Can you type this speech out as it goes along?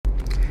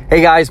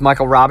Hey guys,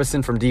 Michael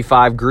Robinson from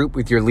D5 Group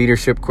with your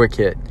Leadership Quick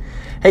Hit.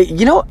 Hey,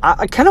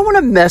 I kind of want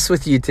to mess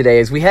with you today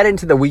as we head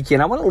into the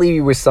weekend. I want to leave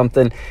you with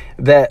something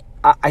that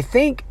I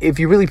think if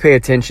you really pay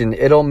attention,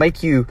 it'll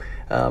make you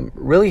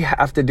really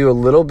have to do a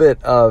little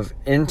bit of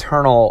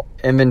internal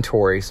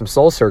inventory, some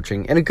soul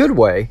searching in a good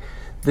way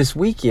this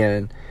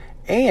weekend,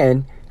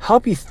 and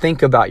help you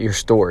think about your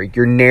story,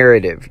 your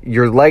narrative,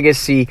 your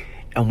legacy,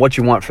 and what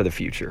you want for the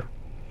future.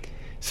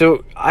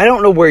 So I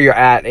don't know where you're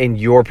at in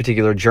your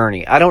particular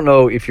journey. I don't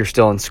know if you're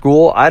still in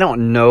school. I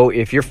don't know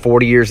if you're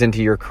 40 years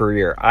into your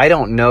career. I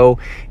don't know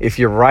if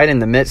you're right in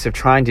the midst of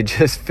trying to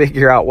just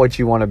figure out what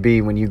you want to be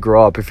when you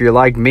grow up. If you're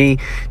like me,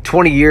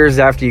 20 years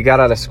after you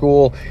got out of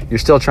school, you're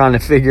still trying to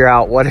figure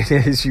out what it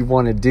is you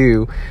want to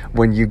do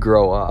when you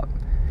grow up.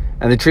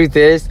 And the truth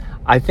is,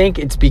 I think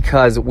it's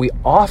because we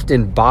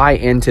often buy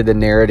into the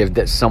narrative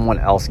that someone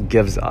else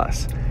gives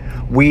us.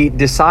 We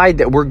decide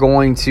that we're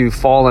going to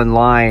fall in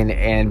line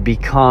and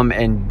become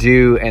and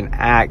do and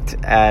act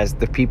as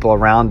the people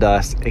around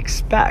us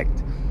expect.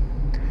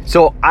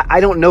 So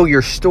I don't know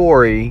your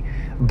story,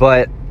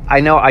 but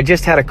I know I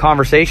just had a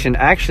conversation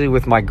actually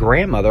with my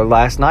grandmother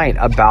last night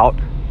about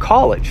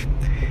college.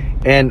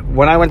 And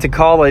when I went to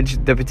college,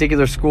 the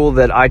particular school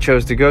that I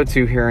chose to go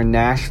to here in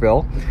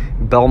Nashville,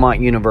 Belmont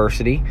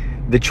University,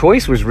 the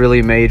choice was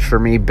really made for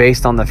me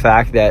based on the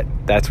fact that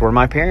that's where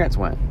my parents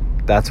went.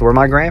 That's where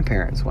my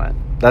grandparents went.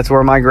 That's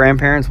where my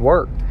grandparents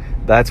worked.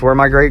 That's where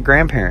my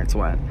great-grandparents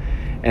went.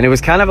 And it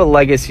was kind of a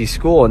legacy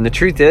school. And the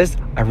truth is,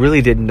 I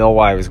really didn't know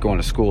why I was going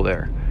to school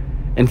there.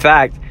 In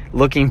fact,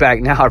 looking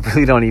back now, I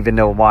really don't even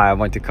know why I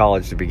went to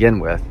college to begin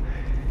with.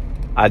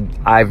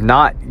 I've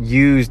not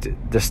used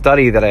the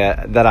study that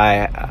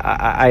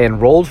I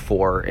enrolled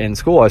for in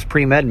school. I was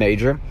pre-med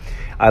major.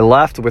 I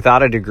left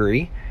without a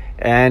degree,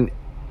 and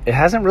it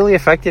hasn't really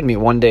affected me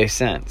one day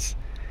since.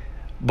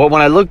 But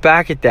when I look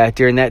back at that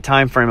during that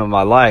time frame of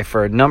my life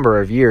for a number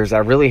of years, I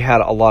really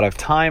had a lot of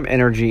time,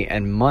 energy,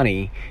 and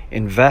money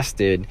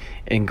invested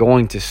in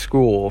going to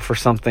school for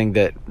something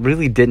that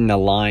really didn't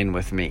align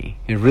with me.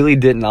 It really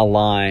didn't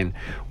align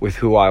with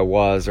who I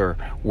was or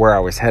where I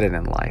was headed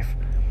in life.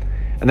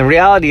 And the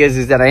reality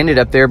is that I ended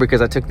up there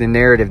because I took the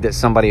narrative that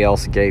somebody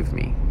else gave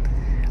me.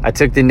 I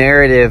took the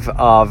narrative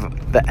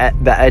of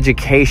the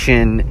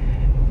education,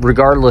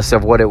 regardless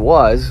of what it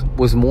was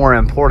more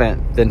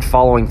important than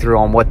following through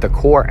on what the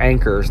core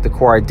anchors, the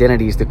core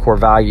identities, the core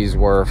values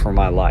were for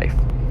my life.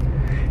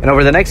 And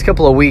over the next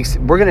couple of weeks,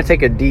 we're going to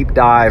take a deep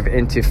dive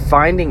into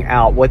finding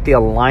out what the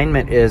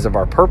alignment is of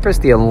our purpose,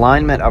 the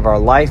alignment of our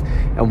life,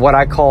 and what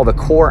I call the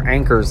core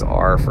anchors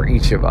are for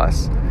each of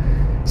us.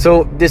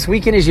 So this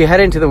weekend, as you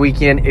head into the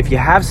weekend, if you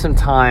have some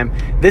time,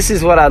 this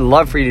is what I'd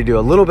love for you to do. A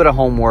little bit of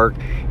homework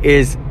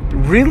is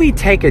really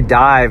take a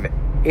dive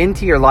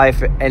into your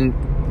life and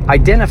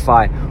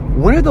identify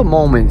what are the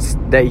moments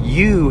that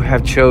you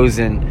have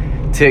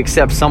chosen to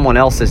accept someone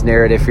else's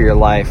narrative for your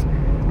life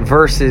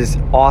versus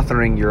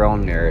authoring your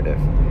own narrative.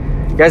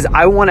 Guys,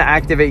 I want to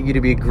activate you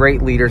to be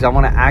great leaders. I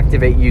want to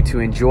activate you to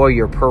enjoy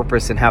your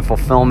purpose and have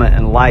fulfillment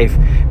in life,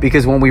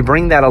 because when we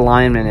bring that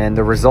alignment in,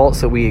 the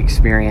results that we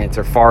experience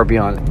are far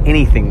beyond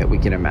anything that we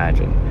can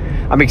imagine.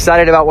 I'm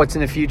excited about what's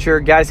in the future.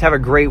 Guys, have a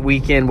great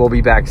weekend. We'll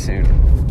be back soon.